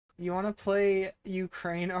You want to play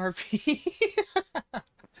Ukraine RP?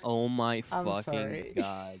 Oh my I'm fucking sorry.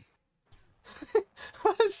 god.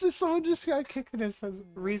 What is this? Someone just got kicked and it says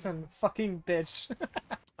reason fucking bitch.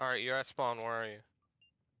 Alright, you're at spawn, where are you?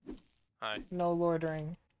 Hi. No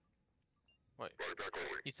loitering. Wait.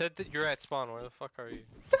 You said that you're at spawn, where the fuck are you?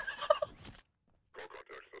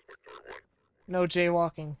 No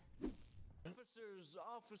jaywalking.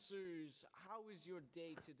 Officers, how is your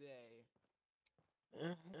day today?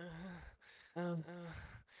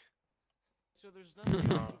 So there's nothing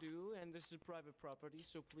you can do, and this is private property,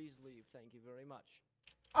 so please leave. Thank you very much.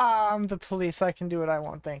 I'm the police. I can do what I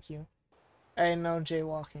want. Thank you. Hey, no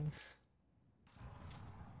jaywalking.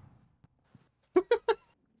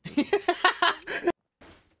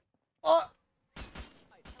 Oh!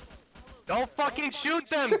 Don't fucking shoot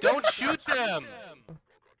them! Don't shoot them!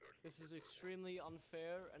 This is extremely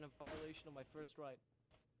unfair and a violation of my first right.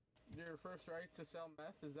 Your first right to sell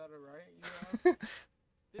meth, is that a right you have?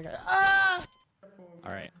 Okay. Ah!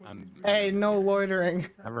 Alright, I'm... Hey, no loitering.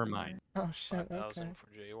 Never mind. Oh shit, 5,000 okay. for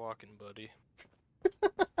jaywalking, buddy.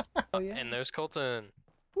 Oh yeah. And there's Colton.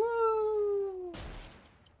 Woo!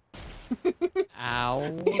 Ow.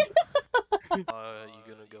 You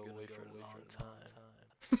gonna go away for a long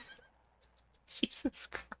time. Jesus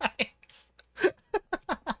Christ.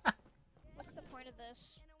 What's the point of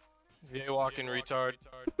this? Jaywalking retard.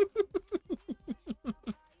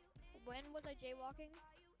 When was I jaywalking?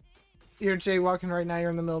 You're jaywalking right now, you're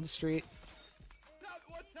in the middle of the street.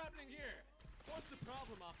 What's happening here? What's the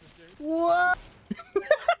problem, officers? What?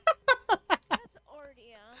 That's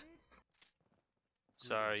already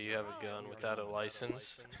Sorry, you have a gun without a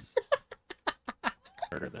license.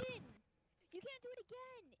 Murder them. Listen, you can't do it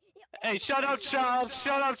again. Hey, shut up, child!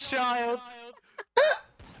 Shut up, child!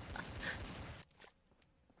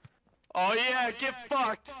 Oh yeah, get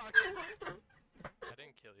fucked! I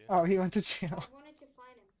didn't kill you. Oh, he went to jail. I wanted to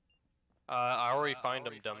find him. I already fined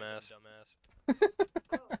him, dumbass.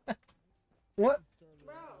 What?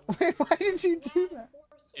 Bro. Wait, why did you do that?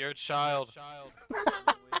 You're a child.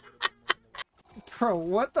 Bro,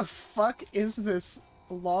 what the fuck is this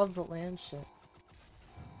law of the land shit?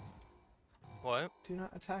 What? Do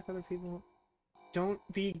not attack other people. Don't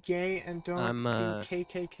be gay and don't be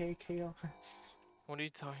KKK KOS. What are you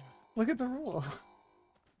talking about? Look at the rule.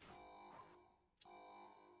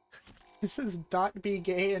 This is dot be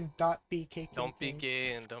gay and dot be KKK. Don't be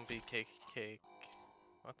gay and don't be KKK.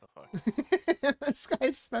 What the fuck? This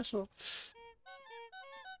guy's special.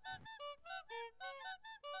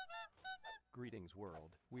 Greetings,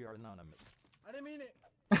 world. We are anonymous. I didn't mean it.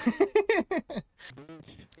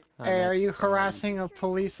 Hey, are you harassing a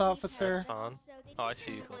police officer? That's fine. Oh, I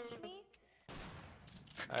see you, Colton.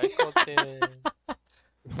 Hi, Colton.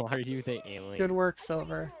 Why are you the alien? Good work,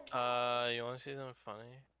 Silver. You wanna see something funny?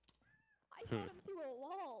 I shot him through a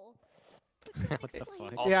wall. What the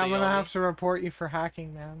fuck? All Yeah, I'm the gonna only- have to report you for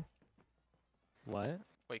hacking, man. What?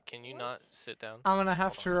 Wait, can you not sit down? I'm gonna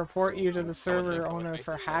have Hold to on. report you to the server come with owner me.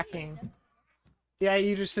 for hacking. Yeah,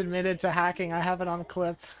 you just admitted to hacking. I have it on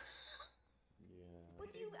clip. But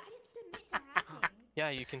I didn't submit to hacking. Yeah,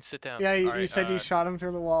 you can sit down. Yeah, you Alright, said you shot him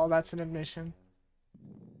through the wall. That's an admission.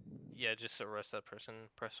 Yeah, just arrest that person,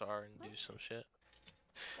 press R, and do some shit.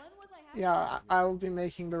 When was I hacking? Yeah, I will be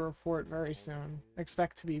making the report very soon.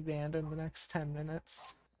 Expect to be banned in the next 10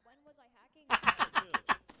 minutes. When was I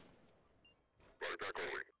hacking?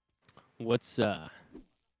 What's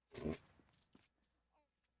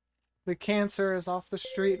The cancer is off the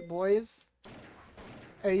street, boys.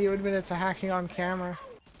 Hey, you admitted to hacking on camera.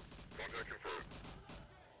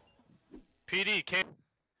 PD,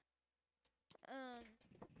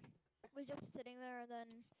 Was just sitting there, and then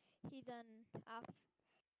he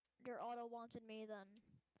after Otto wanted me, then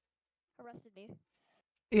arrested me.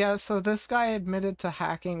 Yeah, so this guy admitted to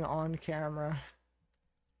hacking on camera.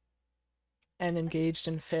 And engaged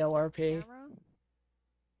in fail RP. Camera?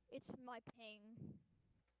 It's my ping.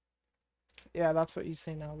 Yeah, that's what you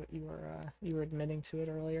say now, but you were admitting to it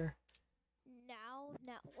earlier. Now,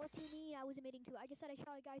 what do you mean I was admitting to it? I just said I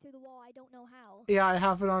shot a guy through the wall, I don't know how. Yeah, I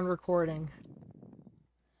have it on recording.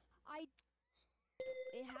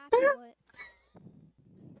 It happened,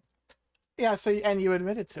 but... Yeah, so and you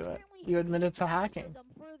admitted to it. Apparently You his admitted to name hacking. because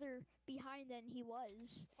I'm further behind than he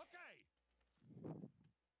was.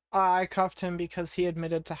 I cuffed him because he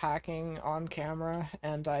admitted to hacking on camera,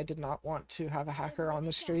 and I did not want to have a hacker on the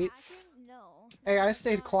Admitted to streets. hacking? No. Hey, I That's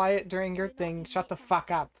stayed not- quiet during your did not thing. Shut the admit to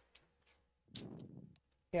fuck up.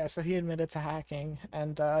 Yeah, so he admitted to hacking,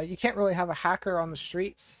 and you can't really have a hacker on the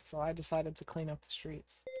streets, so I decided to clean up the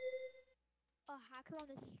streets. A hacker on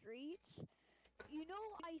the streets? You know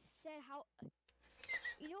I said how...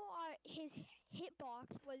 You know his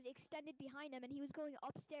hitbox was extended behind him and he was going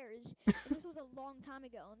upstairs. And this was a long time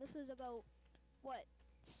ago. And this was about, what,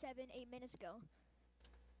 7, 8 minutes ago.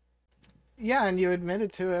 Yeah, and you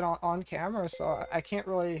admitted to it on camera, so I can't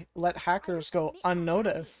really let hackers go admit to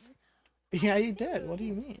unnoticed. hacking. Yeah, you did. What do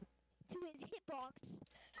you mean? To his hitbox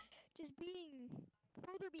just being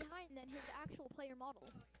further behind than his actual player model.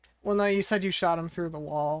 Well, no, you said you shot him through the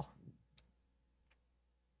wall.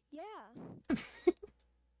 Yeah.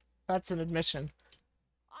 That's an admission,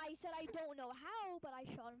 I said I don't know how, but I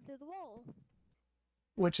shot him through the wall.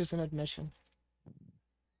 which is an admission.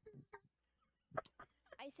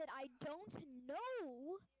 I said I don't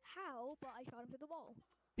know how, but I shot him through the wall.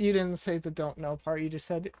 You didn't say the don't know part, you just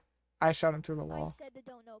said I shot him through the I wall. said the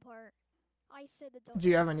don't know part. I said the don't Do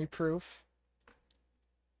you know have part. any proof?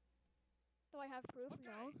 Do I have proof?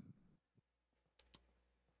 No.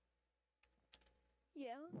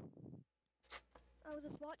 Yeah. I was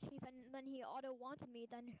a SWAT chief and then he auto-wanted me,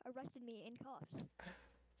 then arrested me in cuffs.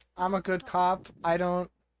 I'm a good cop. I don't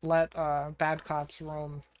let bad cops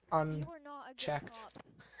roam You are not a good unchecked. cop.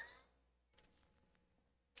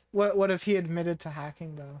 What if he admitted to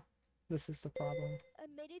hacking though? This is the problem.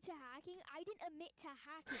 Admitted to hacking? I didn't admit to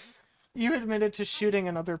hacking. You admitted to shooting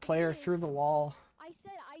another player through the wall. I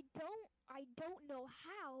said I don't know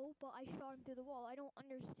how, but I shot him through the wall. I don't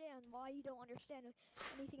understand why you don't understand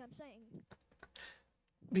anything I'm saying.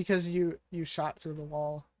 Because you shot through the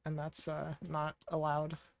wall, and that's not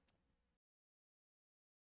allowed.